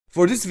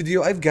For this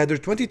video, I've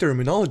gathered 20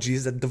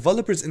 terminologies that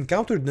developers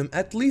encountered them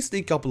at least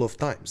a couple of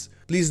times.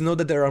 Please note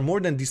that there are more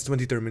than these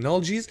 20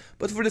 terminologies,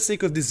 but for the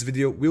sake of this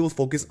video, we will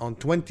focus on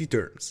 20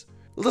 terms.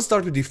 Let us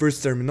start with the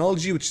first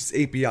terminology, which is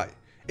API.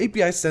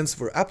 API stands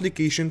for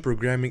Application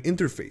Programming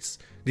Interface.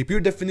 The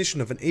pure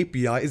definition of an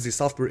API is a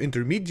software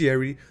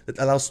intermediary that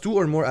allows two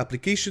or more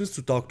applications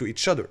to talk to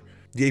each other.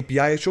 The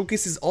API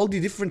showcases all the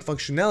different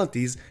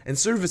functionalities and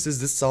services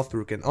this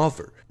software can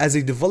offer. As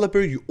a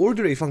developer, you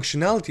order a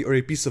functionality or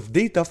a piece of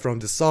data from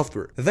the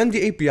software. Then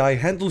the API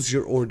handles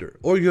your order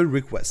or your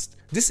request.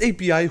 This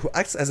API, who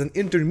acts as an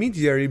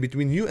intermediary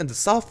between you and the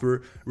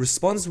software,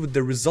 responds with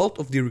the result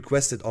of the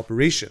requested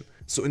operation.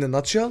 So in a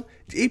nutshell,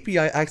 the API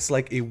acts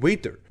like a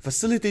waiter,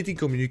 facilitating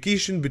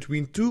communication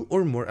between two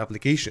or more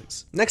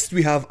applications. Next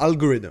we have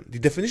algorithm. The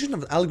definition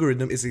of an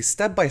algorithm is a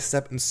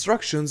step-by-step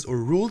instructions or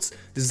rules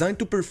designed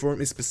to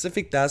perform a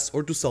specific task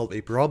or to solve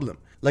a problem.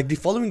 Like the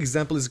following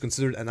example is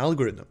considered an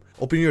algorithm.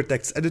 Open your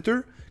text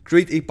editor,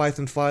 create a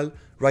Python file,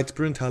 write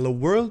print hello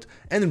world,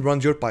 and run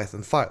your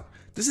Python file.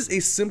 This is a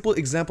simple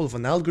example of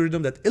an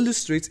algorithm that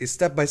illustrates a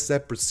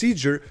step-by-step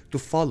procedure to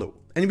follow.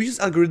 And we use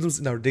algorithms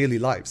in our daily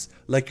lives.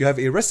 Like you have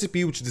a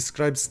recipe which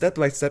describes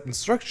step-by-step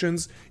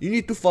instructions you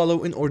need to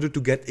follow in order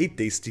to get a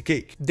tasty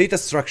cake. Data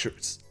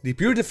structures. The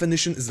pure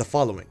definition is the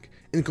following.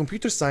 In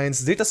computer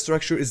science, data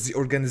structure is the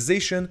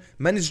organization,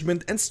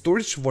 management, and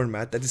storage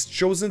format that is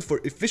chosen for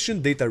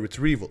efficient data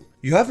retrieval.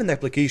 You have an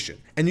application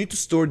and need to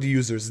store the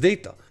user's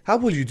data. How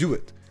will you do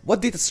it?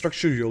 What data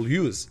structure you'll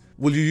use?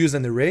 Will you use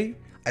an array,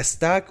 a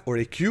stack or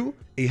a queue,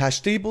 a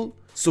hash table?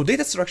 So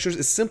data structures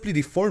is simply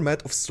the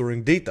format of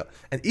storing data,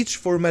 and each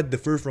format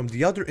differs from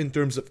the other in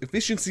terms of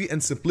efficiency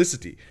and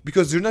simplicity,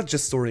 because you're not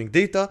just storing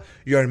data,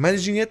 you are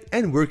managing it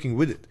and working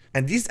with it,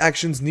 and these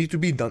actions need to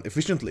be done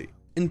efficiently.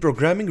 In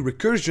programming,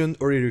 recursion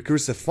or a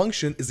recursive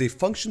function is a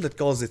function that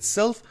calls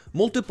itself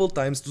multiple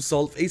times to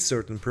solve a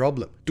certain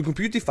problem. To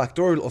compute the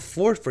factorial of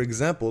 4, for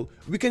example,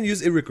 we can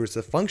use a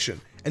recursive function,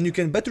 and you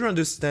can better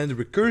understand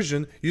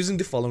recursion using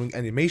the following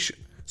animation.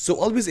 So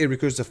always a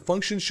recursive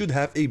function should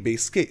have a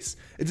base case.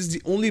 It is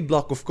the only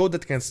block of code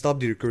that can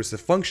stop the recursive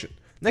function.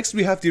 Next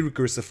we have the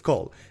recursive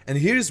call, and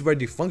here is where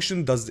the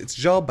function does its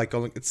job by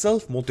calling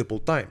itself multiple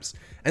times.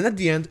 And at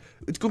the end,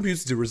 it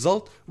computes the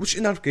result, which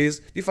in our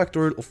case, the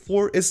factorial of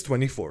 4 is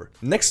 24.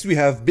 Next we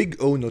have big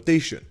O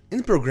notation.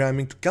 In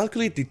programming, to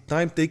calculate the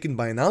time taken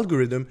by an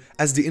algorithm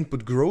as the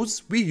input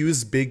grows, we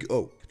use big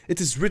O. It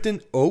is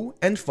written O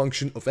and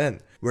function of n,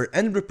 where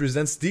n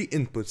represents the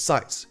input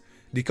size.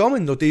 The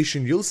common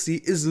notation you'll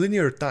see is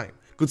linear time.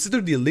 Consider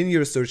the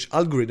linear search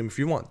algorithm if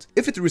you want.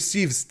 If it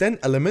receives 10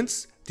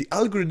 elements, the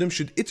algorithm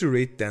should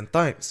iterate 10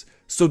 times.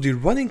 So the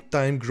running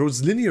time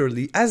grows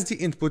linearly as the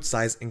input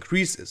size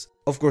increases.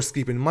 Of course,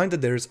 keep in mind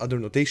that there is other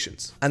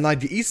notations. An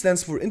IDE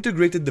stands for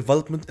Integrated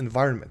Development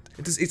Environment.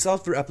 It is a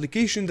software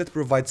application that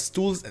provides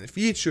tools and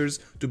features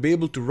to be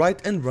able to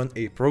write and run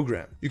a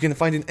program. You can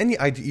find in any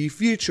IDE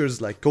features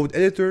like code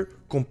editor,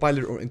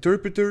 compiler or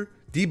interpreter,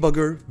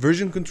 debugger,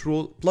 version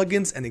control,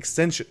 plugins, and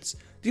extensions.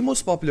 The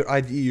most popular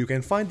IDE you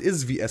can find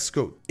is VS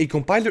Code. A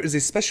compiler is a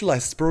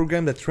specialized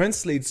program that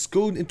translates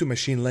code into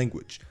machine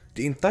language.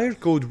 The entire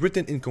code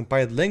written in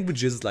compiled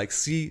languages like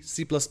C,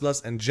 C++,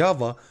 and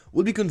Java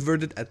will be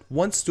converted at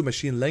once to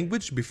machine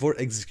language before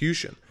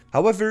execution.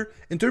 However,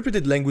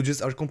 interpreted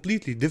languages are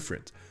completely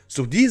different.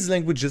 So these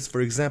languages,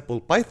 for example,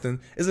 Python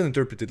is an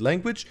interpreted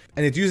language,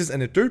 and it uses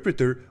an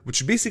interpreter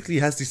which basically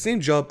has the same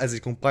job as a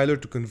compiler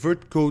to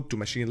convert code to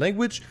machine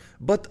language,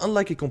 but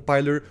unlike a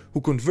compiler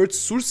who converts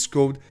source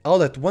code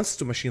all at once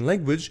to machine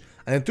language,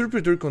 an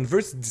interpreter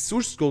converts the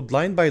source code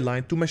line by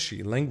line to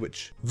machine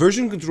language.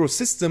 Version control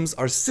systems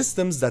are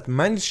systems that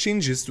manage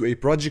changes to a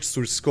project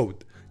source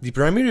code. The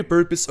primary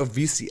purpose of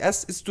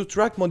VCS is to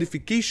track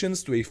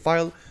modifications to a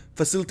file,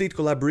 facilitate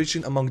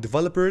collaboration among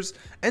developers,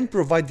 and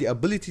provide the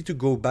ability to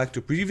go back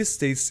to previous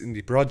states in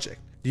the project.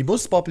 The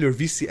most popular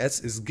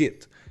VCS is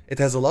Git. It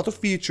has a lot of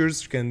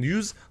features you can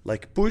use,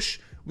 like push,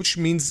 which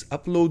means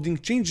uploading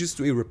changes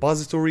to a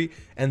repository,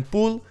 and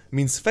pull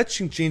means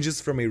fetching changes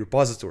from a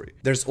repository.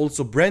 There's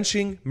also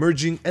branching,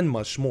 merging, and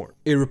much more.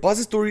 A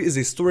repository is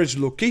a storage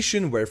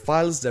location where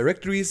files,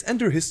 directories, and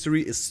their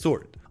history is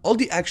stored. All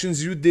the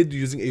actions you did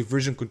using a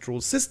version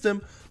control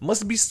system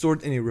must be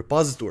stored in a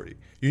repository.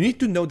 You need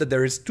to know that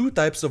there is two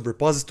types of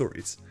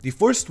repositories. The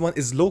first one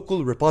is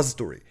local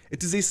repository.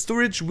 It is a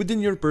storage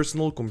within your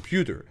personal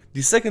computer.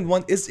 The second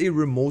one is a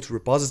remote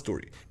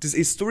repository. It is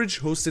a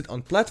storage hosted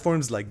on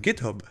platforms like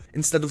GitHub.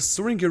 Instead of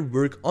storing your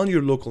work on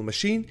your local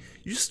machine,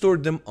 you store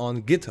them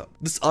on GitHub.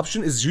 This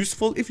option is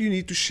useful if you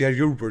need to share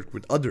your work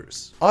with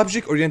others.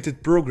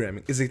 Object-oriented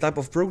programming is a type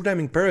of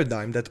programming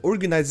paradigm that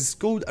organizes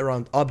code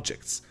around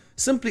objects.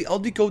 Simply, all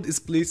the code is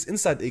placed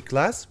inside a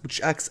class which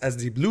acts as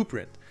the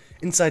blueprint.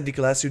 Inside the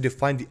class, you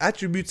define the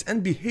attributes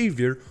and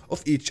behavior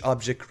of each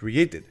object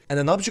created. And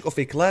an object of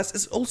a class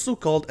is also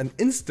called an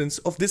instance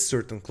of this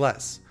certain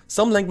class.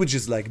 Some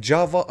languages like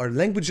Java are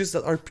languages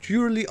that are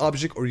purely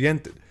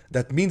object-oriented.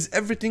 That means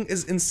everything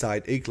is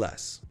inside a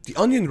class. The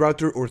Onion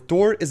Router or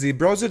Tor is a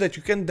browser that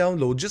you can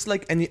download just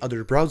like any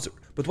other browser.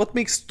 But what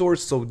makes Tor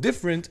so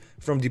different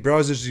from the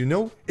browsers you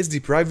know is the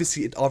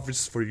privacy it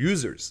offers for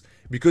users,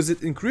 because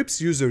it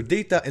encrypts user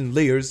data in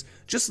layers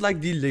just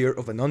like the layer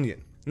of an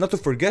onion. Not to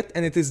forget,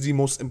 and it is the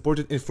most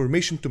important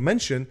information to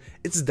mention,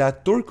 it's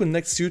that Tor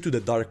connects you to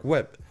the dark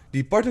web,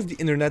 the part of the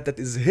internet that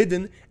is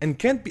hidden and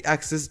can't be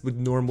accessed with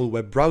normal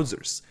web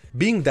browsers.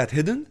 Being that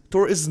hidden,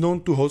 Tor is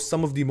known to host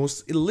some of the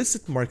most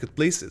illicit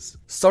marketplaces.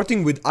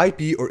 Starting with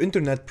IP or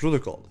Internet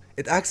Protocol,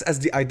 it acts as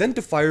the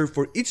identifier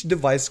for each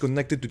device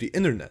connected to the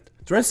internet.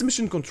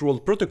 Transmission Control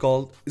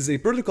Protocol is a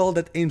protocol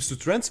that aims to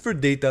transfer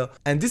data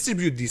and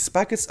distribute these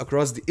packets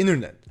across the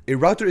internet. A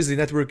router is a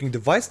networking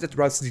device that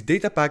routes the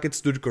data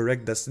packets to the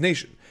correct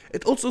destination.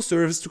 It also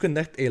serves to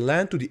connect a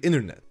LAN to the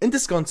internet. In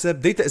this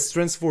concept, data is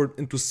transferred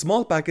into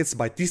small packets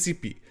by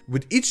TCP,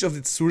 with each of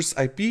its source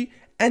IP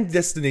and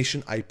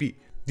destination IP.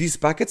 These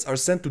packets are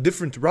sent to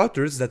different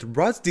routers that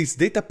route these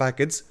data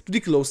packets to the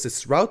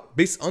closest route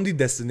based on the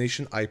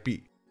destination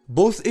IP.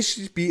 Both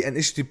HTTP and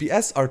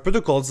HTTPS are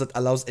protocols that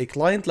allows a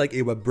client like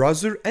a web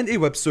browser and a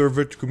web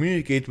server to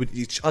communicate with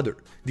each other.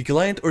 The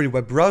client or a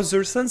web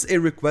browser sends a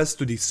request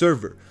to the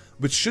server,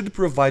 which should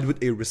provide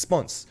with a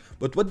response.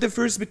 But what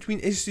differs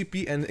between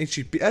HTTP and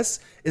HTTPS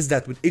is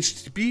that with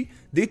HTTP,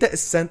 data is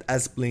sent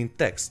as plain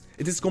text.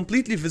 It is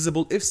completely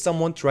visible if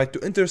someone tried to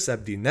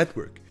intercept the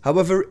network.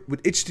 However,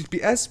 with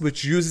HTTPS,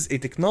 which uses a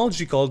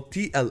technology called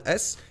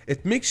TLS,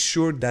 it makes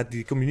sure that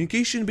the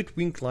communication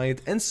between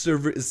client and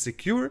server is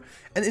secure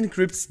and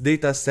encrypts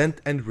data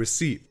sent and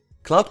received.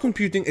 Cloud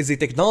computing is a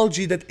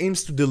technology that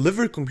aims to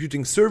deliver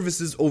computing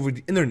services over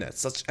the internet,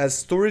 such as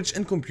storage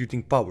and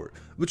computing power,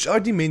 which are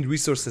the main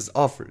resources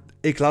offered.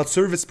 A cloud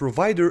service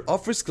provider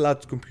offers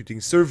cloud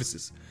computing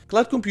services.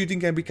 Cloud computing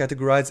can be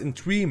categorized in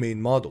three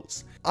main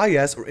models.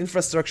 IaaS or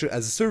Infrastructure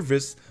as a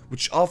Service,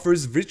 which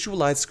offers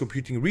virtualized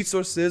computing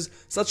resources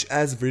such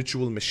as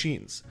virtual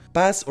machines.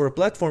 PaaS or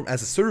Platform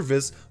as a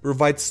Service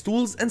provides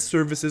tools and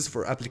services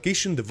for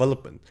application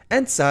development.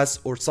 And SaaS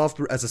or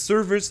Software as a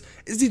Service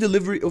is the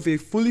delivery of a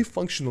fully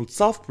functional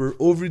software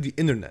over the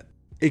internet.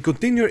 A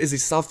container is a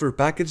software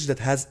package that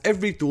has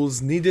every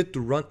tools needed to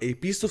run a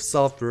piece of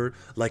software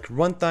like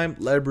runtime,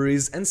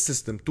 libraries, and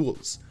system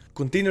tools.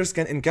 Containers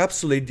can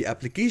encapsulate the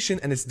application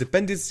and its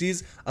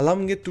dependencies,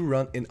 allowing it to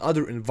run in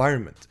other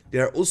environments. They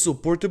are also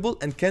portable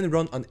and can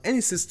run on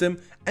any system,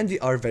 and they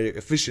are very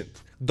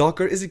efficient.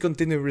 Docker is a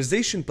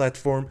containerization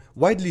platform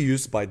widely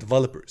used by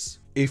developers.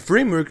 A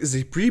framework is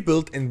a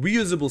pre-built and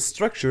reusable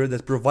structure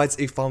that provides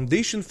a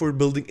foundation for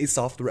building a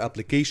software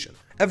application.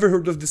 Ever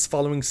heard of this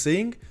following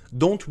saying,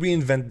 "Don't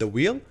reinvent the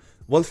wheel"?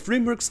 Well,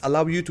 frameworks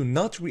allow you to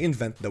not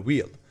reinvent the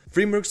wheel.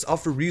 Frameworks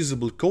offer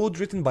reusable code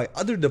written by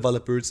other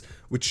developers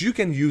which you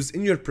can use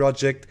in your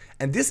project,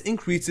 and this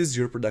increases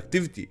your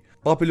productivity.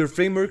 Popular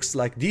frameworks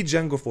like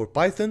Django for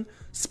Python,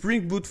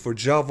 Spring Boot for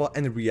Java,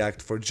 and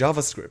React for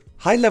JavaScript.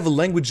 High-level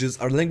languages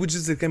are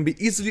languages that can be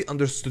easily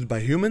understood by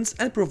humans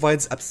and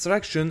provides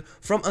abstraction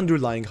from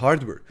underlying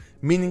hardware,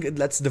 meaning it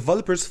lets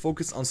developers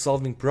focus on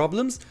solving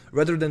problems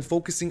rather than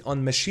focusing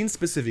on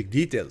machine-specific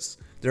details.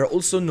 They are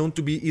also known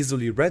to be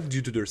easily read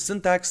due to their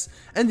syntax,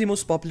 and the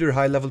most popular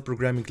high-level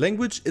programming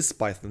language is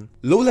Python.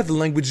 Low-level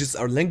languages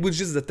are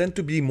languages that tend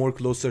to be more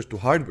closer to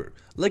hardware,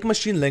 like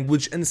machine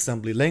language and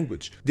assembly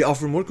language. They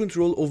offer more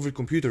control over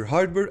computer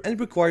hardware and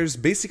requires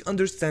basic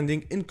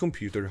understanding in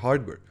computer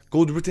hardware.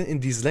 Code written in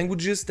these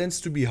languages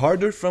tends to be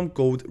harder from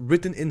code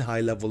written in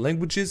high-level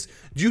languages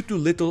due to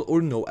little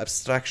or no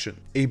abstraction.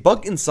 A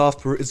bug in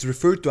software is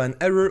referred to an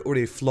error or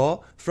a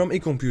flaw from a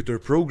computer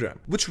program,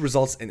 which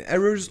results in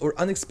errors or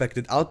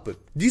unexpected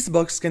output. These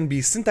bugs can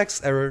be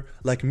syntax error,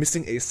 like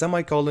missing a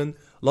semicolon,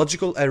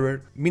 logical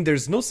error, mean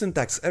there's no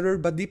syntax error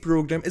but the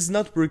program is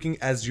not working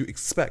as you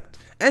expect,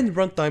 and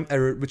runtime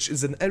error, which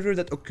is an error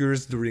that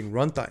occurs during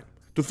runtime.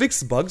 To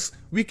fix bugs,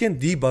 we can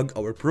debug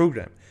our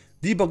program.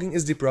 Debugging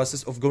is the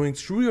process of going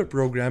through your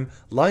program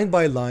line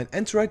by line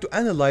and try to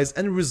analyze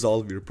and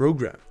resolve your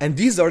program. And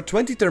these are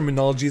 20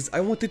 terminologies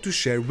I wanted to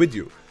share with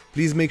you.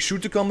 Please make sure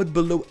to comment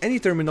below any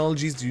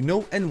terminologies you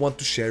know and want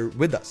to share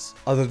with us.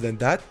 Other than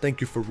that,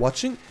 thank you for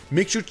watching.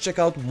 Make sure to check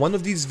out one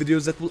of these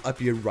videos that will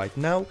appear right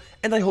now,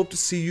 and I hope to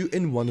see you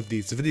in one of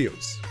these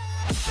videos.